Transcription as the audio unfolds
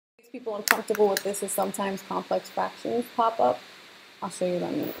People uncomfortable with this is sometimes complex fractions pop up. I'll show you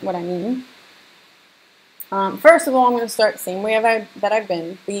what I mean. First of all, I'm going to start the same way that I've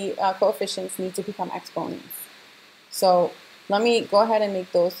been. The coefficients need to become exponents. So let me go ahead and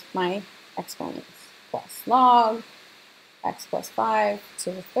make those my exponents. Plus log x plus 5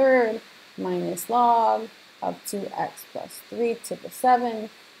 to the third minus log of 2x plus 3 to the 7th.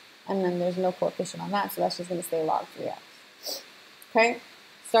 And then there's no coefficient on that, so that's just going to stay log 3x. Okay?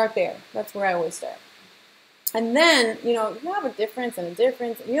 Start there. That's where I always start. And then, you have a difference and a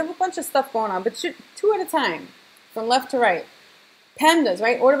difference. You have a bunch of stuff going on, but two at a time, from left to right. PEMDAS,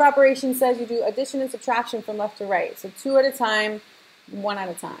 right? Order of operations says you do addition and subtraction from left to right. So 2 at a time, 1 at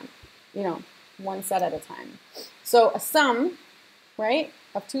a time. One set at a time. So a sum, right,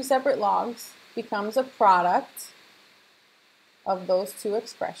 of 2 separate logs becomes a product of those 2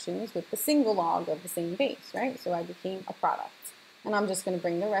 expressions with the single log of the same base, right? So I became a product. And I'm just going to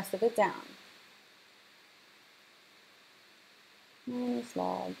bring the rest of it down. Minus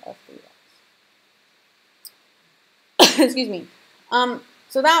log of 3x. Excuse me.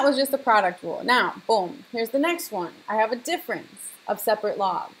 So that was just the product rule. Now, boom, here's the next one. I have a difference of separate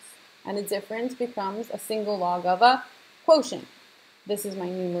logs. And the difference becomes a single log of a quotient. This is my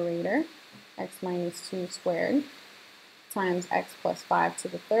numerator, x minus 2 squared times x plus 5 to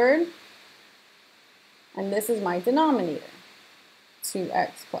the third. And this is my denominator,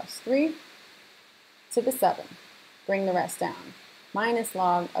 2x plus 3 to the 7th. Bring the rest down. Minus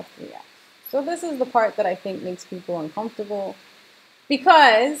log of 3x. So this is the part that I think makes people uncomfortable,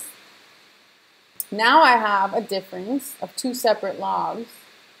 because now I have a difference of 2 separate logs,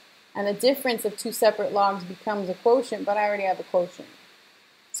 and the difference of 2 separate logs becomes a quotient, but I already have a quotient.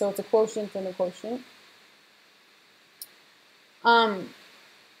 So it's a quotient and a quotient.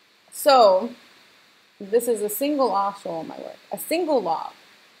 So this is a single, I'll show all my work, a single log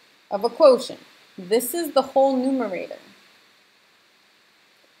of a quotient. This is the whole numerator.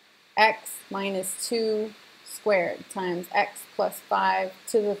 X minus 2 squared times x plus 5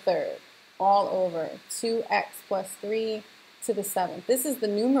 to the third, all over 2x plus 3 to the 7th. This is the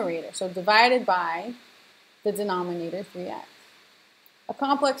numerator, so divided by the denominator, 3x. A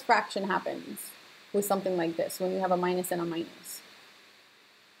complex fraction happens with something like this, when you have a minus and a minus,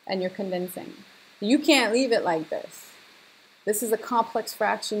 and you're condensing. You can't leave it like this. This is a complex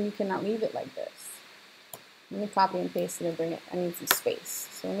fraction. You cannot leave it like this. Let me copy and paste it and bring it. I need some space.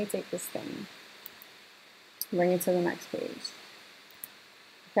 So let me take this thing, bring it to the next page.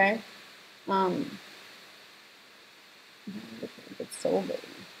 Okay? It's so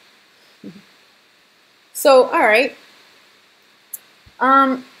big. So, all right.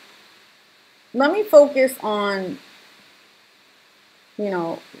 Let me focus on,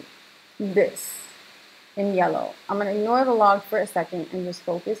 this in yellow. I'm going to ignore the log for a second and just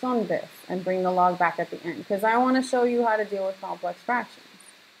focus on this and bring the log back at the end, because I want to show you how to deal with complex fractions.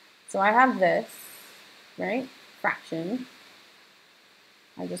 So I have this, right, fraction.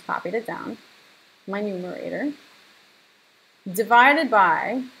 I just copied it down. My numerator divided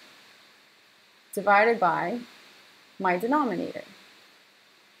by my denominator.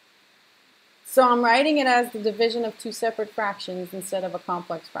 So I'm writing it as the division of 2 separate fractions instead of a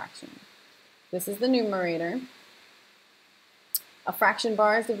complex fraction. This is the numerator. A fraction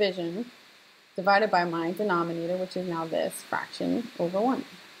bar is division divided by my denominator, which is now this fraction over 1.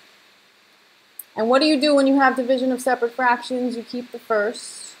 And what do you do when you have division of separate fractions? You keep the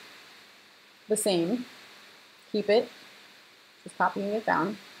first the same. Keep it. Just copying it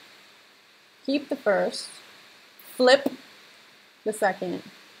down. Keep the first. Flip the second.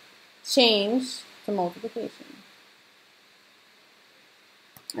 Change to multiplication.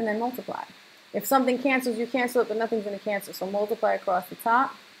 And then multiply. If something cancels, you cancel it, but nothing's going to cancel. So multiply across the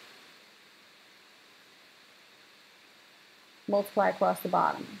top. Multiply across the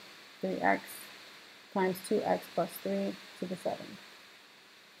bottom. 3x times 2x plus 3 to the 7th.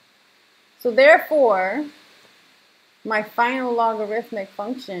 So therefore, my final logarithmic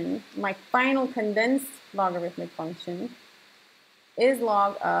function, my final condensed logarithmic function, is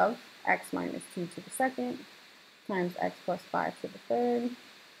log of x minus 2 to the 2nd times x plus 5 to the 3rd,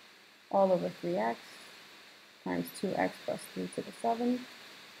 all over 3x times 2x plus 3 to the 7th.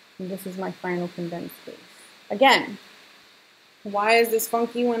 And this is my final condensed base. Again, why is this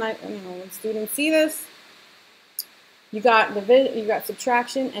funky when when students see this? You got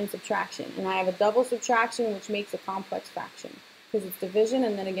subtraction and subtraction, and I have a double subtraction, which makes a complex fraction, because it's division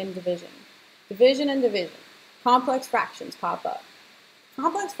and then again division. Division and division. Complex fractions pop up.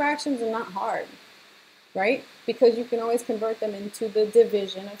 Complex fractions are not hard, right? Because you can always convert them into the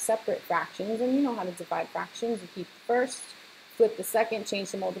division of separate fractions, and you know how to divide fractions. You keep the first, flip the second, change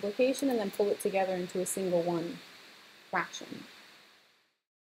the multiplication, and then pull it together into a single one fraction.